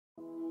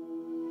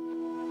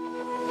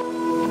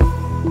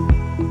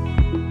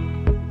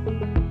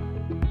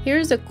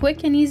Here's a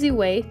quick and easy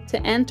way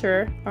to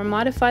enter or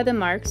modify the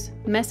marks,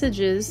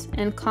 messages,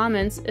 and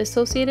comments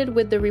associated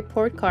with the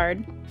report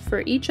card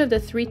for each of the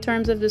 3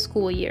 terms of the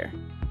school year.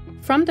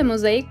 From the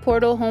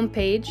Mozaïk-Portal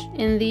homepage,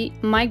 in the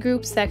My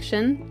Group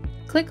section,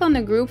 click on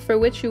the group for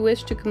which you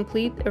wish to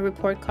complete a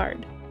report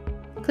card.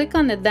 Click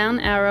on the down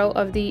arrow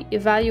of the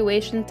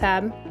Evaluation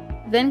tab,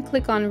 then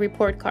click on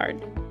Report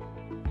Card.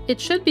 It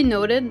should be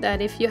noted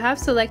that if you have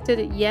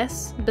selected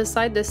Yes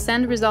beside the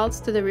Send Results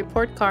to the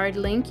Report Card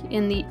link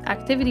in the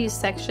Activities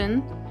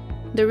section,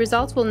 the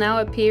results will now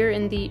appear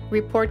in the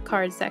Report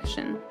Card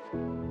section.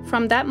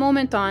 From that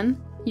moment on,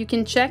 you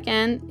can check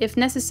and, if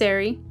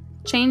necessary,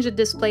 change the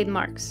displayed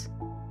marks.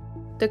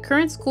 The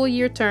current school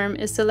year term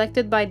is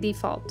selected by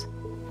default.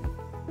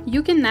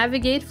 You can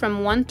navigate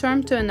from one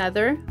term to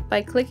another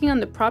by clicking on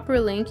the proper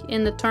link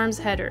in the term's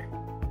header.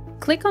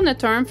 Click on the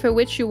term for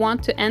which you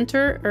want to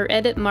enter or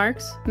edit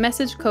marks,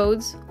 message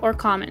codes, or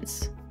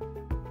comments.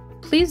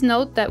 Please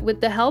note that with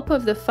the help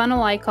of the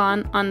funnel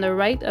icon on the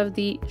right of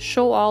the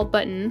Show All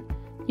button,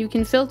 you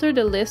can filter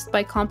the list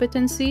by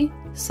competency,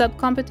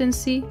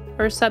 subcompetency,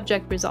 or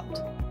subject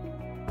result.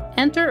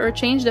 Enter or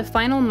change the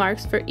final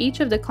marks for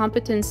each of the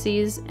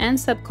competencies and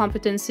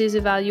subcompetencies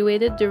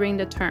evaluated during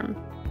the term.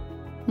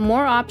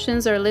 More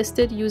options are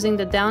listed using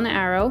the down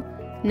arrow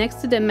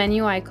next to the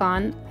menu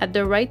icon at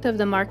the right of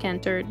the mark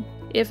entered,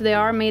 if they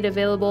are made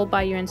available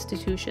by your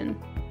institution.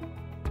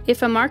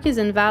 If a mark is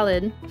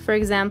invalid, for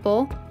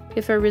example,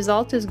 if a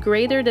result is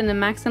greater than the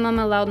maximum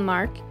allowed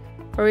mark,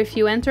 or if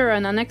you enter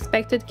an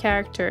unexpected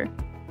character,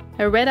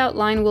 a red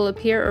outline will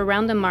appear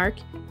around the mark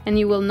and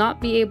you will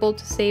not be able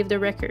to save the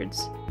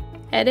records.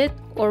 Edit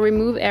or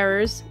remove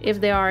errors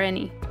if there are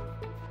any.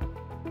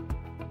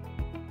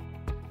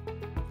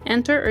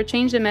 Enter or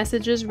change the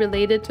messages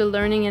related to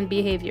learning and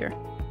behavior.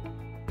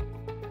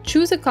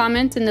 Choose a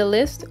comment in the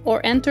list or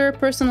enter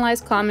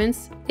personalized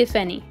comments, if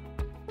any.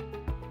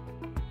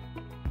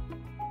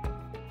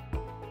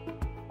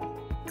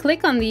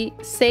 Click on the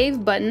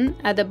Save button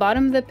at the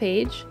bottom of the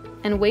page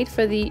and wait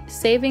for the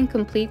Saving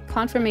Complete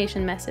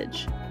confirmation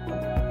message.